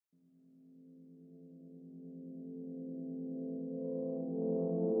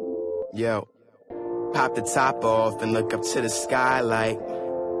Yo, pop the top off and look up to the sky like,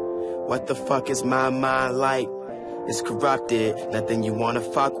 what the fuck is my mind like? It's corrupted, nothing you wanna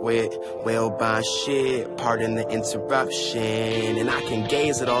fuck with. Well-bond shit, pardon the interruption. And I can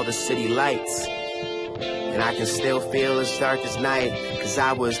gaze at all the city lights, and I can still feel as dark as night. Cause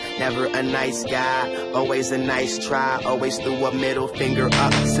I was never a nice guy, always a nice try. Always threw a middle finger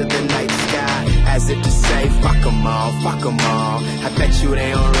up to the night sky, as if to say, fuck 'em all, fuck 'em all. I bet you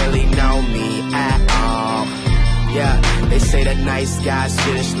they don't really know me at all. Yeah, they say that nice guys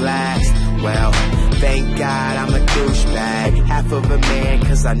finish last. Well, thank God I'm a douchebag. Half of a man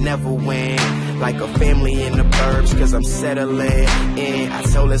cause I never win. Like a family in the burbs cause I'm settling in. I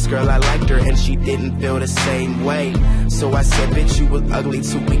told this girl I liked her and she didn't feel the same way. So I said, bitch, you was ugly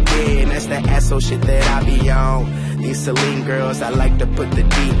to begin. That's that asshole shit that I be on. These Celine girls, I like to put the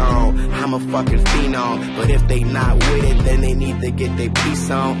D on. I'm a fucking phenom, but if they not with it, then they need to get their piece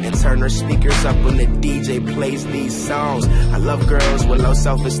on and turn their speakers up when the DJ plays these songs. I love girls with low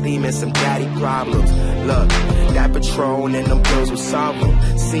self-esteem and some daddy problems. Look, that Patron and them pills will solve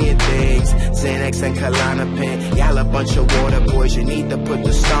them. Seeing things, Xanax and Klonopin. Y'all a bunch of water boys, you need to put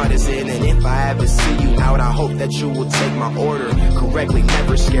the starters in. And if I ever see you out, I hope that you will take my order correctly.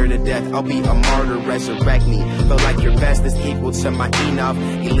 Never scared to death, I'll be a martyr, resurrect me. Feel like your best is equal to my enough.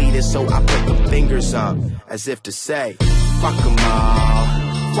 Elitist, so I put the fingers up, as if to say, fuck 'em all,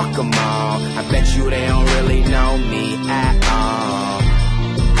 fuck 'em all. I bet you they don't really know me at all.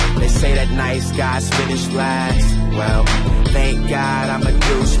 They say that nice guys finish last. Well, thank God I'm a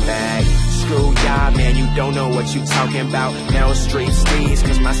douchebag. Screw y'all, man, you don't know what you talking about. Now street steez,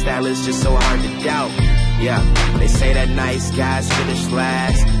 cause my style is just so hard to doubt. Yeah, they say that nice guys finish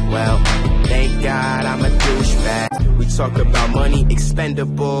last. Well, thank God I'm a douchebag. We talk about money,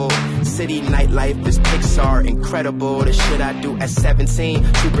 expendable. City nightlife is Pixar, incredible. The shit I do at 17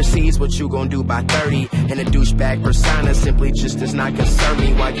 supersedes what you gon' do by 30. And a douchebag persona simply just does not concern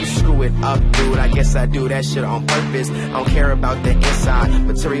me. Why you screw it up, dude? I guess I do that shit on purpose. I don't care about the inside,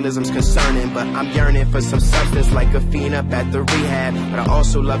 materialism's concerning. But I'm yearning for some substance like a fiend up at the rehab. But I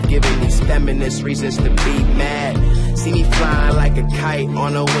also love giving these feminists reasons to be mad. See me flying like a kite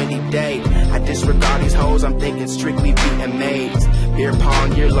on a windy day. I disregard these hoes, I'm thinking strictly VMAs. Beer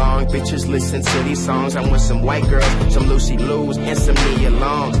pong year long, bitches listen to these songs. I want some white girls, some Lucy Lou's, and some Nia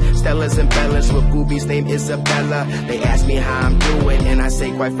Longs. Stellas and Bellas with boobies named Isabella. They ask me how I'm doing, and I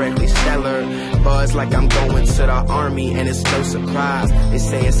say quite frankly stellar. Buzz like I'm going to the army, and it's no surprise. They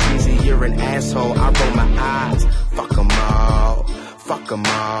say it's easy, you're an asshole, I roll my eyes. Fuck 'em all, fuck 'em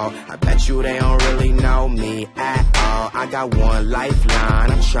all. I bet you they don't really know me at all. I got one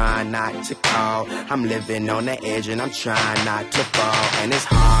lifeline, I'm trying not to call. I'm living on the edge and I'm trying not to fall. And it's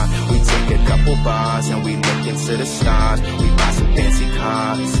hard, we take a couple bars and we look into the stars. We buy some fancy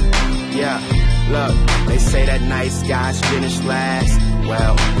cars. Yeah, look, they say that nice guys finish last.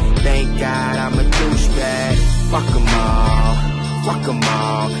 Well, thank God I'm a douchebag. Fuck 'em all, fuck 'em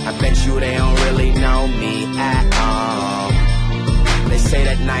all. I bet you they don't really know me at all. They say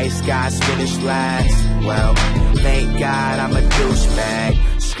that nice guys finish last. Well, thank God I'm a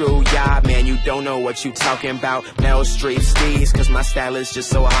douchebag. Screw y'all, man, you don't know what you talking about. Mel Street steez, cause my style is just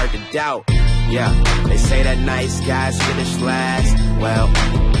so hard to doubt. Yeah, they say that nice guys finish last. Well,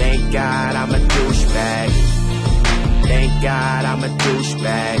 thank God I'm a douchebag. Thank God I'm a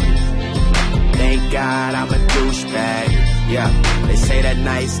douchebag. Thank God I'm a douchebag. Yeah, they say that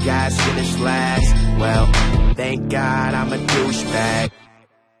nice guys finish last. Well, thank God I'm a douchebag.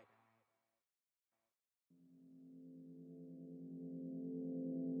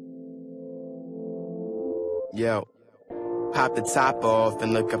 Yo, pop the top off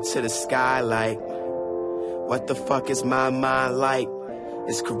and look up to the sky like, what the fuck is my mind like?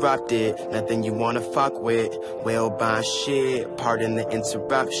 It's corrupted, nothing you wanna fuck with. Well-bond shit, pardon the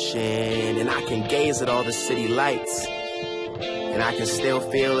interruption. And I can gaze at all the city lights, and I can still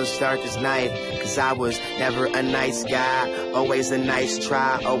feel as dark as night. Cause I was never a nice guy, always a nice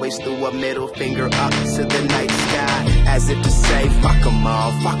try. Always threw a middle finger up to the night sky, as if to say, fuck 'em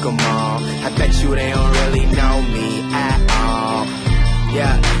all, fuck 'em all. I bet you they don't really know me at all.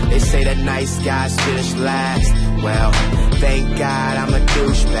 Yeah, they say that nice guys finish last. Well, thank God I'm a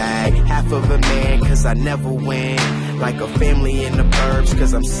douchebag. Half of a man cause I never win. Like a family in the burbs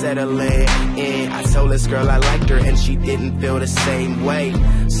cause I'm settling in. I told this girl I liked her and she didn't feel the same way.